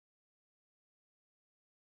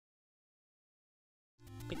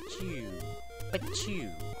Pachoo. Pachoo.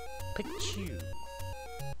 Pachoo.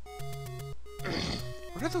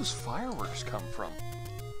 Where did those fireworks come from?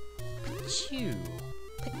 Pachoo.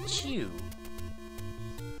 Pachoo.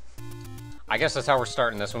 I guess that's how we're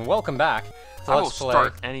starting this one. Welcome back to I will Let's Play.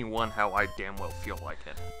 start anyone how I damn well feel like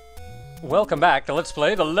it. Welcome back to Let's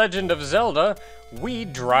Play The Legend of Zelda. We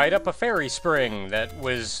dried up a fairy spring that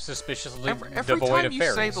was suspiciously Every devoid time of you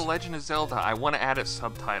fairies. say The Legend of Zelda, I want to add a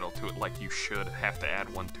subtitle to it, like you should have to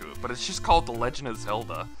add one to it. But it's just called The Legend of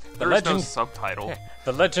Zelda. There's no subtitle.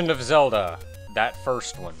 The Legend of Zelda. That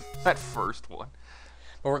first one. That first one.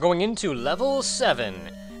 But we're going into level 7.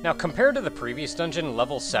 Now, compared to the previous dungeon,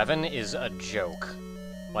 level 7 is a joke.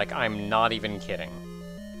 Like, I'm not even kidding.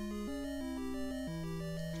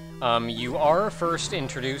 You are first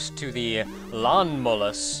introduced to the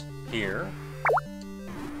Lawnmolus here.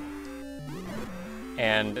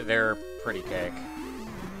 And they're pretty cake.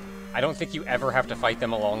 I don't think you ever have to fight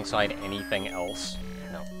them alongside anything else.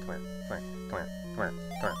 No, come here, come here, come here, come here,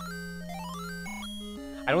 come here.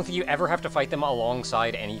 I don't think you ever have to fight them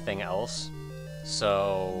alongside anything else.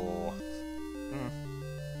 So...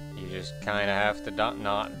 you just kind of have to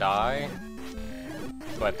not die.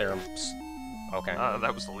 But they're... okay.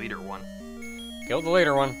 That was the leader one. Killed the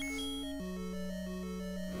leader one.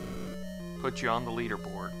 Put you on the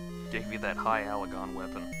leaderboard. Gave you that high Allegon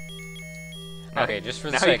weapon. Okay, just for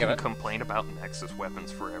the now sake you of can it. complain about Nexus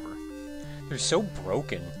weapons forever. They're so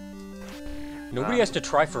broken. Nobody has to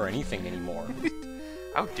try for anything anymore.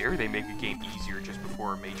 How dare they make a game easier just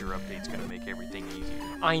before a major update's gonna make everything easier?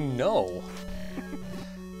 I know.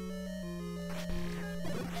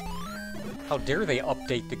 How dare they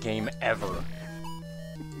update the game ever?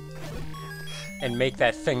 And make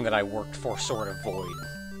that thing that I worked for sort of void.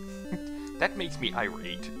 That makes me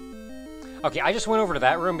irate. Okay, I just went over to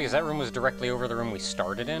that room because that room was directly over the room we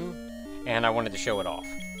started in, and I wanted to show it off.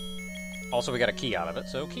 Also, we got a key out of it,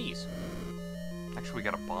 so keys. Actually, we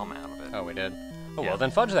got a bomb out of it. Oh, we did? Oh, Yeah. well,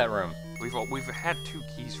 then fudge that room. We've had 2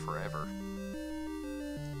 keys forever.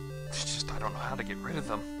 It's just I don't know how to get rid of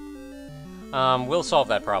them. We'll solve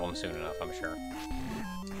that problem soon enough, I'm sure.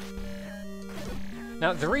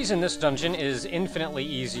 Now, the reason this dungeon is infinitely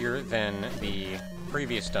easier than the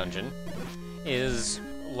previous dungeon is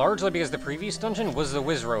largely because the previous dungeon was the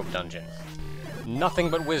Wizrobe dungeon. Nothing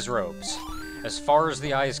but Wizrobes, as far as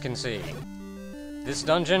the eyes can see. This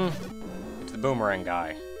dungeon, it's the boomerang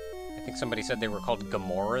guy. I think somebody said they were called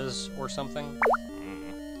Gamoras or something.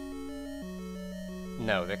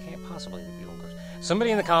 No, there can't possibly be one.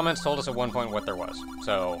 Somebody in the comments told us at one point what there was,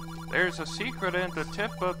 so... There's a secret in the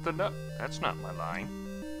tip of the nut. That's not my line.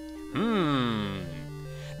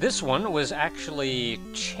 This one was actually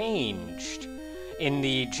changed. In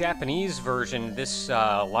the Japanese version, this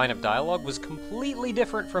line of dialogue was completely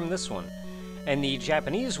different from this one. And the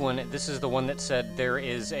Japanese one, this is the one that said there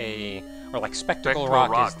is a... or like Spectacle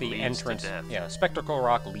Rock is the entrance. Yeah, Spectacle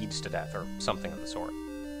Rock leads to death, or something of the sort.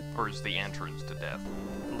 Or is the entrance to death.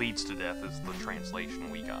 Leads to death is the translation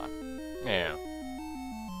we got. Yeah.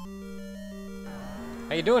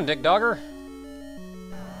 How you doing, Dick Dogger?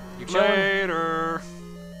 You chilling? Later!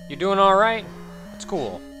 You doing alright? It's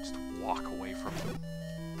cool. Just walk away from him.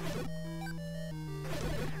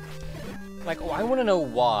 Like, I want to know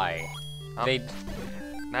why they...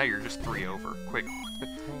 Now you're just 3 over. Quick.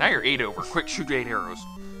 Now you're 8 over. Quick, shoot 8 arrows.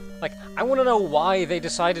 Like, I want to know why they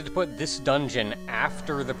decided to put this dungeon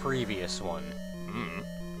after the previous one.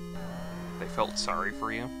 They felt sorry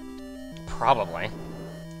for you? Probably.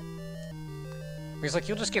 Because, like,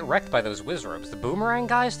 you'll just get wrecked by those Wizrobes. The boomerang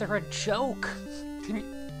guys, they're a joke. Can you...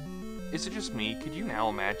 Is it just me? Could you now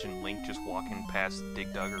imagine Link just walking past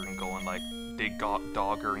Dig Dugger and going like,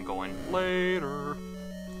 Dogger and going, later?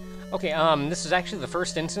 Okay, this is actually the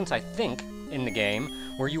first instance, I think, in the game,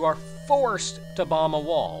 where you are forced to bomb a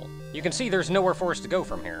wall. You can see there's nowhere for us to go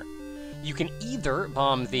from here. You can either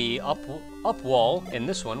bomb the up wall in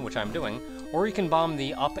this one, which I'm doing, or you can bomb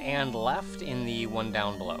the up and left in the one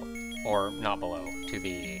down below. Or not below, to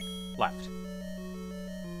the left.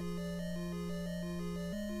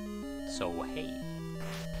 So, hey.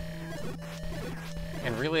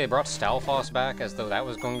 And really, they brought Stalfoss back as though that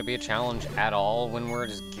was going to be a challenge at all when we're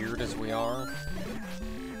as geared as we are.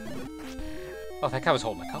 Oh, that guy was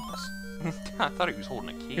holding a compass. I thought he was holding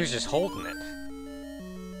a key. He was just holding it.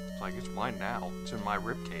 It's like, it's mine now. It's in my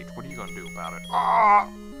ribcage. What are you gonna do about it? Ah!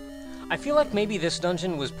 I feel like maybe this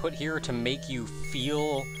dungeon was put here to make you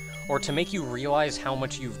feel, or to make you realize how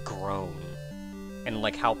much you've grown. And,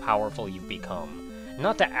 like, how powerful you've become.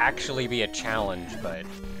 Not to actually be a challenge, but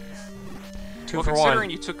Two for considering one.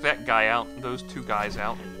 you took that guy out, those two guys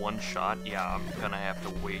out in one shot, yeah, I'm gonna have to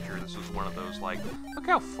wager this was one of those, like, look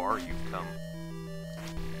how far you've come.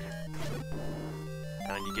 And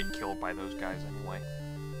then you get killed by those guys anyway.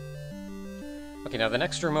 Okay, now the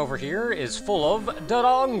next room over here is full of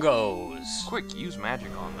Dodongos. Quick, use magic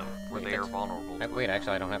on them, where they are vulnerable to Wait,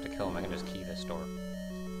 actually, I don't have to kill them. I can just key this door.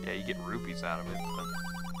 Yeah, you get rupees out of it, but...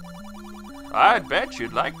 I'd bet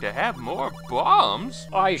you'd like to have more bombs.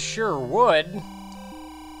 I sure would.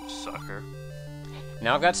 Sucker.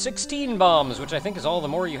 Now I've got 16 bombs, which I think is all the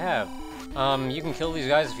more you have. You can kill these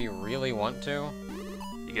guys if you really want to.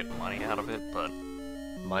 You get money out of it, but...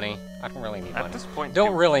 Money? I don't really need money. At this point...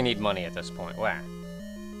 Don't really need money at this point. Wah.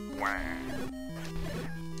 Wah.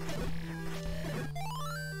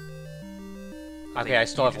 Okay, I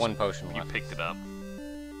still have one potion left. You picked it up.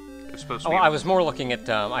 It was supposed to Oh, be... I was more looking at,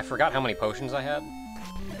 I forgot how many potions I had.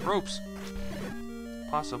 Ropes.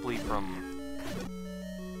 Possibly from...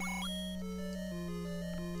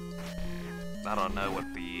 I don't know what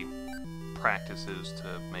the practice is to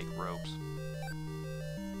make ropes.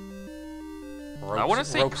 I want to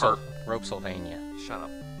say Ropesylvania. Shut up.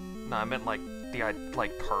 No, I meant like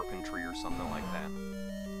like carpentry or something like that.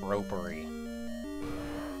 Ropery.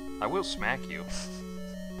 I will smack you.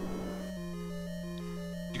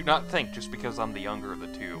 Do not think just because I'm the younger of the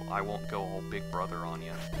two, I won't go all big brother on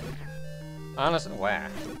you. Honestly, wah.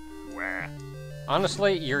 Wah.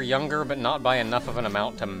 Honestly, you're younger, but not by enough of an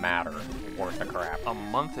amount to matter. Worth the crap. A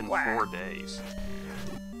month and Wah. 4 days.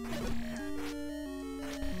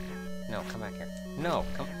 No, come back here. No,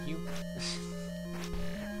 come, you.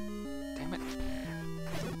 Damn it.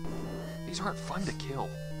 These aren't fun to kill.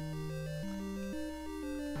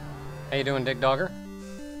 How you doing, Dig Dogger?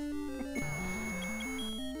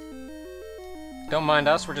 Don't mind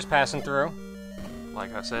us, we're just passing through.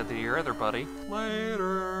 Like I said to your other buddy,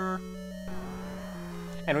 later.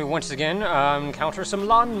 And we once again encounter some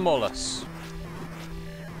lawn mollusks.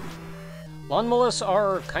 Lawn mollusks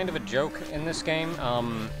are kind of a joke in this game.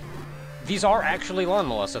 These are actually lawn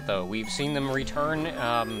mollusks, though. We've seen them return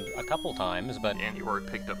a couple times, but... And you already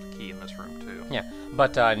picked up the key in this room, too. Yeah,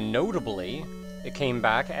 but notably, it came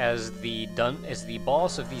back as the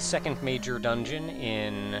boss of the second major dungeon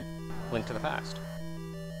in Link to the Past.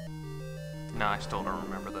 No, I still don't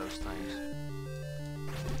remember those things.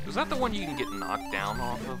 Was that the one you can get knocked down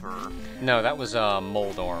off of, or...? No, that was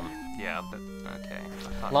Moldorm. Yeah, but... Okay.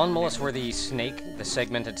 Lawn mollusks were the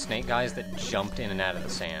segmented snake guys that jumped in and out of the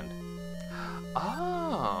sand.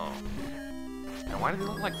 Oh! Now why do they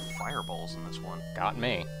look like fireballs in this one? Got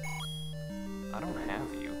me. I don't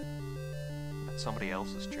have you. That's somebody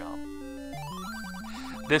else's job.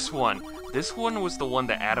 This one was the one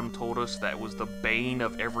that Adam told us that was the bane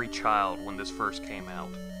of every child when this first came out.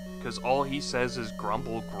 Because all he says is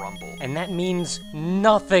grumble, grumble. And that means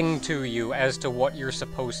nothing to you as to what you're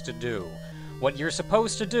supposed to do. What you're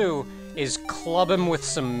supposed to do is club him with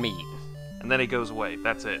some meat. And then he goes away.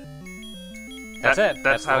 That's it. That's it.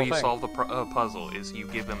 That's how the you thing. solve the puzzle, is you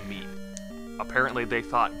give him meat. Apparently they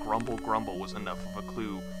thought grumble, grumble was enough of a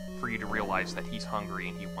clue for you to realize that he's hungry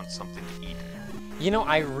and he wants something to eat. You know,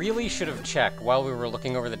 I really should have checked while we were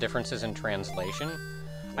looking over the differences in translation.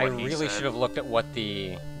 I really should have looked at what what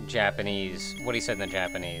he said in the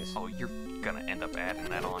Japanese. Oh, you're gonna end up adding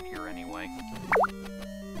that on here anyway.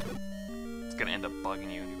 It's gonna end up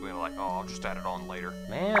bugging you and you're gonna be like, oh, I'll just add it on later.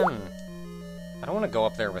 Man, I don't want to go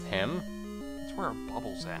up there with him. That's where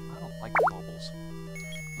Bubble's at. I don't like Bubbles.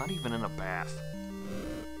 Not even in a bath.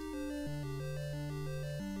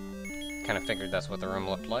 Kind of figured that's what the room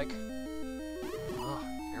looked like. Ugh,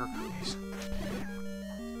 air cookies.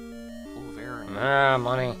 Full of air and...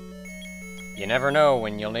 Money. You never know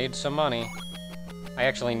when you'll need some money. I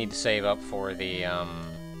actually need to save up for the,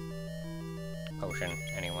 potion,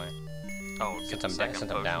 anyway. Oh, Since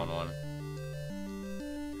I'm down one.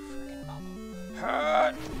 Freaking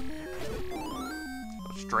bubble.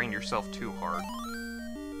 Don't strain yourself too hard.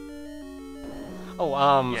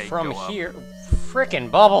 Oh, Yeah, from go up. here...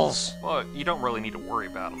 Frickin' bubbles! Well, you don't really need to worry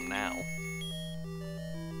about them now.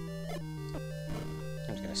 I'm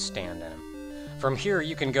just gonna stand at him. From here,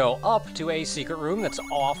 you can go up to a secret room that's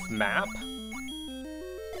off-map.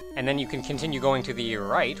 And then you can continue going to the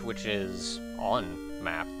right, which is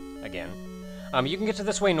on-map, again. You can get to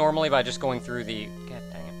this way normally by just going through the... God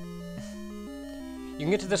dang it. You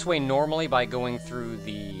can get to this way normally by going through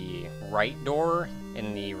the right door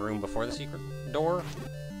in the room before the secret door.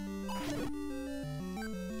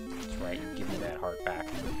 That's right, you give me that heart back.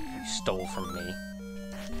 You stole from me.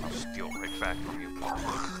 I'll steal it right back from you.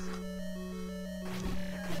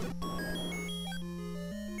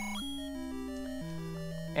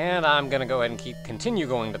 And I'm gonna go ahead and continue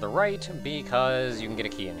going to the right, because you can get a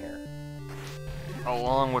key in here.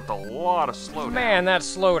 Along with a lot of slowdown. Man, that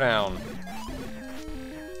slowdown.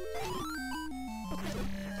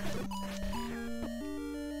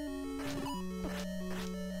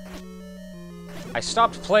 I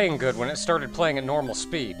stopped playing good when it started playing at normal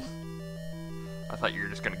speed. I thought you were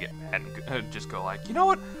just gonna get mad and just go like, you know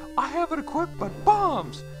what? I haven't equipped but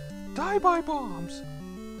bombs! Die by bombs!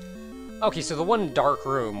 Okay, so the one dark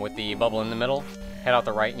room with the bubble in the middle, head out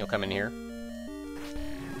the right and you'll come in here.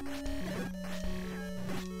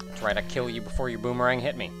 Try to kill you before your boomerang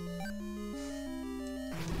hit me.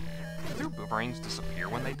 Do their boomerangs disappear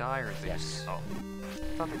when they die, or is they Yes. just... Oh.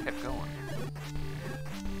 I thought they kept going.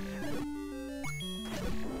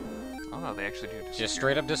 Oh no, they actually do disappear. Just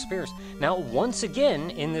straight up disappears. Now, once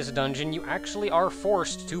again, in this dungeon, you actually are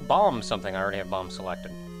forced to bomb something. I already have bomb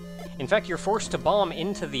selected. In fact, you're forced to bomb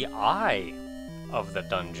into the eye of the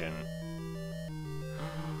dungeon.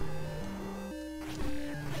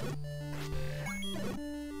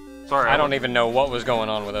 Sorry, I don't even know what was going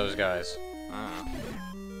on with those guys.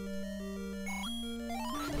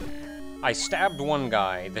 I stabbed one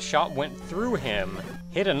guy, the shot went through him,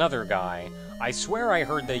 hit another guy. I swear I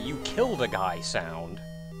heard the "you killed a guy" sound.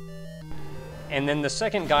 And then the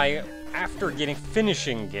second guy, after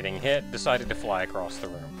finishing getting hit, decided to fly across the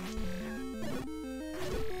room.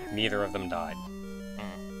 Neither of them died.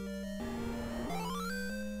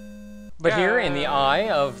 But here, in the eye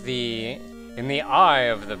of the...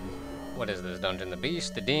 What is this dungeon? The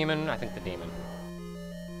beast? The demon? I think the demon.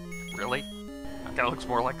 Really? That guy looks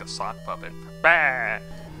more like a sock puppet. Bah!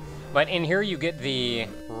 But in here you get the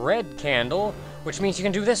red candle, which means you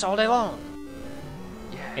can do this all day long.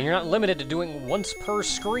 Yeah. And you're not limited to doing once per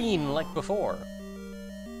screen like before.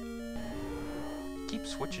 Keep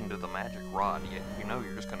switching to the magic rod, yet you know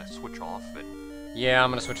you're just gonna switch off and... Yeah, I'm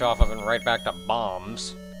gonna switch off of it and right back to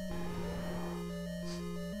bombs.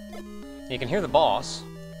 You can hear the boss,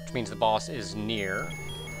 which means the boss is near.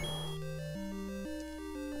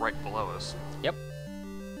 Right below us. Yep.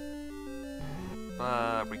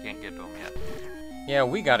 But we can't get to him yet. Yeah,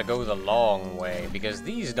 we gotta go the long way, because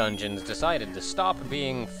these dungeons decided to stop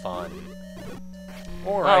being fun.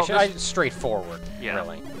 Or, Well, straightforward, Yeah.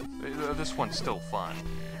 really. This one's still fun.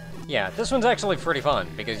 Yeah, this one's actually pretty fun,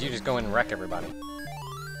 because you just go in and wreck everybody.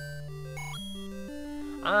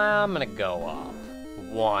 I'm gonna go up.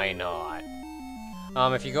 Why not?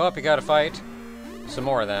 If you go up, you gotta fight some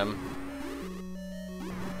more of them.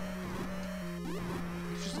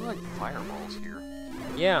 There's just like fireballs here.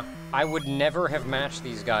 Yeah, I would never have matched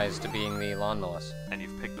these guys to being the lawnmowers. And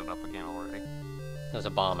you've picked it up again already. There's a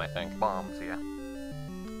bomb, I think. Bombs, yeah.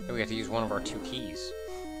 We have to use one of our 2 keys.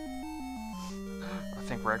 I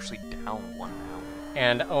think we're actually down one now.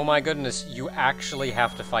 And, oh my goodness, you actually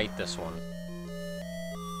have to fight this one.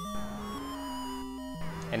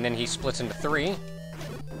 And then he splits into 3.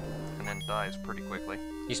 And then dies pretty quickly.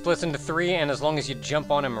 He splits into 3, and as long as you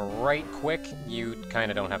jump on him right quick, you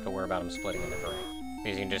kind of don't have to worry about him splitting into 3.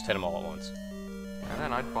 Because you can just hit them all at once. And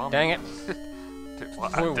then I'd bomb Dang it.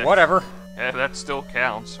 Well, Whatever. Yeah, that still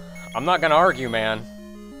counts. I'm not gonna argue, man.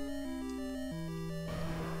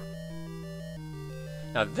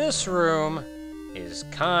 Now this room is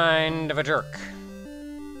kind of a jerk.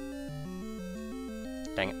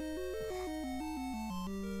 Dang it.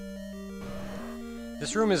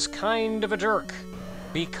 This room is kind of a jerk,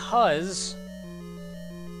 because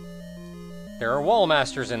there are wall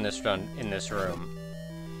masters in this room.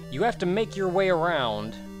 You have to make your way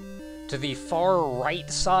around to the far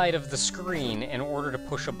right side of the screen in order to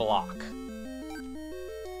push a block.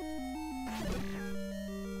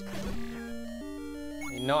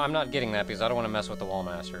 No, I'm not getting that because I don't want to mess with the wall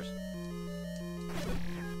masters.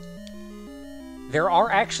 There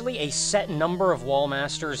are actually a set number of wall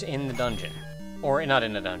masters in the dungeon. Or, not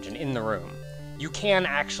in the dungeon, in the room. You can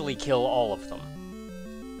actually kill all of them.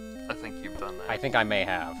 I think you've done that. I think I may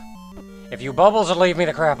have. If you bubbles will leave me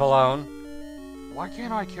the crap alone. Why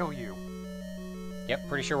can't I kill you? Yep,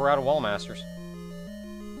 pretty sure we're out of wall masters.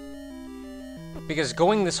 Because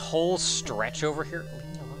going this whole stretch over here... Leave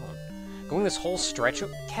me alone. Going this whole stretch...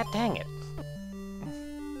 God dang it.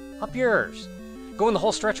 Up yours. Going the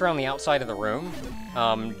whole stretch around the outside of the room,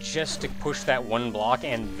 just to push that one block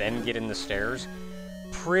and then get in the stairs,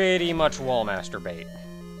 pretty much wallmaster bait.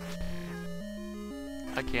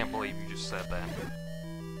 I can't believe you just said that.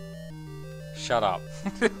 Shut up.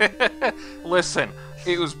 Listen,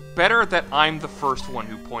 it was better that I'm the first one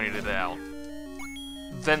who pointed it out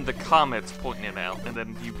than the comments pointing it out, and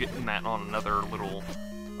then you getting that on another little,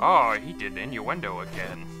 oh, he did innuendo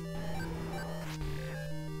again.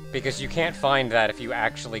 Because you can't find that if you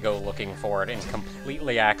actually go looking for it in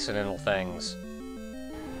completely accidental things.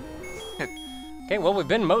 Okay, well, we've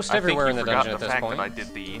been most everywhere in the dungeon at this point. I think you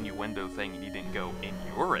forgot the fact that I did the innuendo thing and you didn't go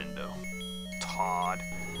innuendo. Todd.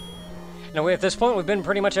 Now, at this point, we've been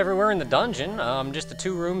pretty much everywhere in the dungeon. Just the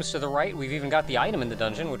 2 rooms to the right. We've even got the item in the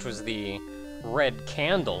dungeon, which was the red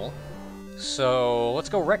candle. So, let's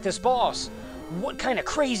go wreck this boss. What kind of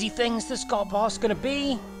crazy thing's this boss gonna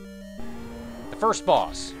be? The first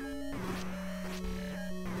boss.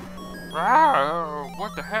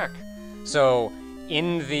 What the heck? So,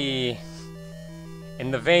 in the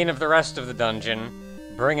vein of the rest of the dungeon,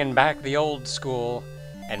 bringing back the old school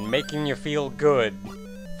and making you feel good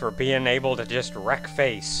for being able to just wreck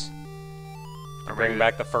face. Or bring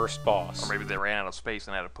back the first boss. Or maybe they ran out of space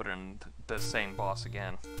and had to put in the same boss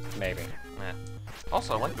again. Maybe. Yeah.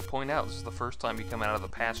 Also, I'd like to point out, this is the first time you come out of the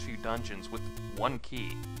past few dungeons with 1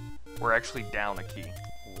 key. We're actually down a key.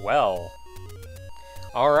 Well.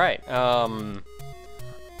 Alright,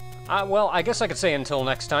 well, I guess I could say until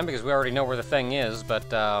next time, because we already know where the thing is, but,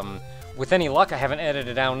 with any luck, I haven't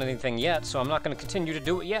edited down anything yet, so I'm not going to continue to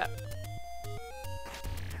do it yet.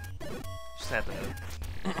 Just had to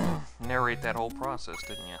narrate that whole process,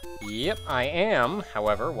 didn't you? Yep, I am,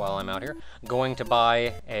 however, while I'm out here, going to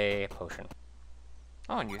buy a potion.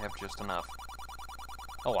 Oh, and you have just enough.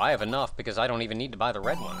 Oh, I have enough, because I don't even need to buy the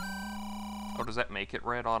red one. Oh, does that make it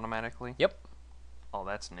red automatically? Yep. Oh,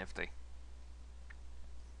 that's nifty.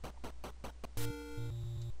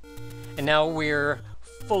 And now we're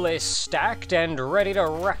fully stacked and ready to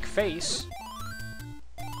wreck face.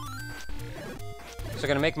 So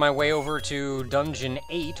gonna make my way over to Dungeon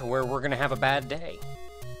 8, where we're gonna have a bad day.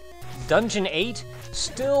 Dungeon 8,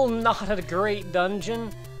 still not a great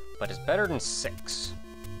dungeon, but it's better than 6.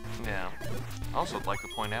 Yeah. I also would like to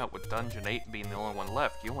point out, with Dungeon 8 being the only one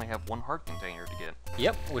left, you only have 1 heart container to get.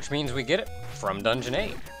 Yep, which means we get it from Dungeon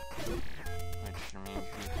 8. Which means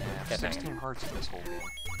you have 16 hearts in this whole game.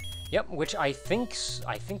 Yep, which I think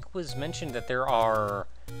was mentioned that there are...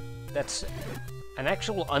 That's an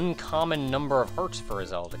actual uncommon number of hearts for a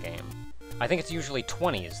Zelda game. I think it's usually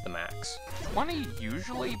 20 is the max. 20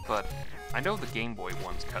 usually, but I know the Game Boy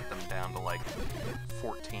ones cut them down to like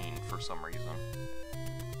 14 for some reason.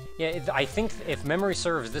 Yeah, I think, if memory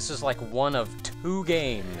serves, this is like one of 2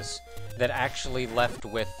 games that actually left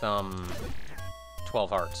with 12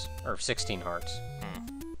 hearts, or 16 hearts.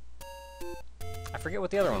 I forget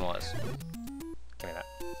what the other one was. Give me that.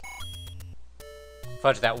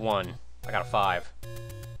 Fudge that 1. I got a 5.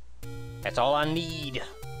 That's all I need.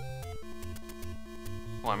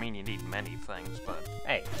 Well, I mean, you need many things, but...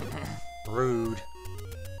 Hey. Rude.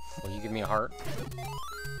 Will you give me a heart?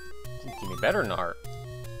 Give me better than a heart.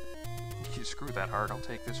 You screw that heart, I'll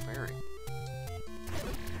take this fairy.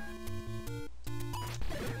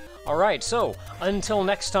 Alright, so, until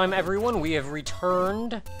next time, everyone, we have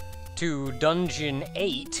returned to Dungeon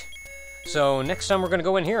 8. So, next time we're going to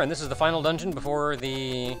go in here, and this is the final dungeon before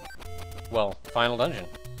the... well, final dungeon.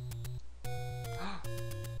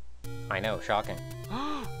 I know, shocking.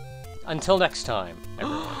 Until next time,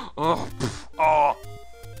 everyone. Oh,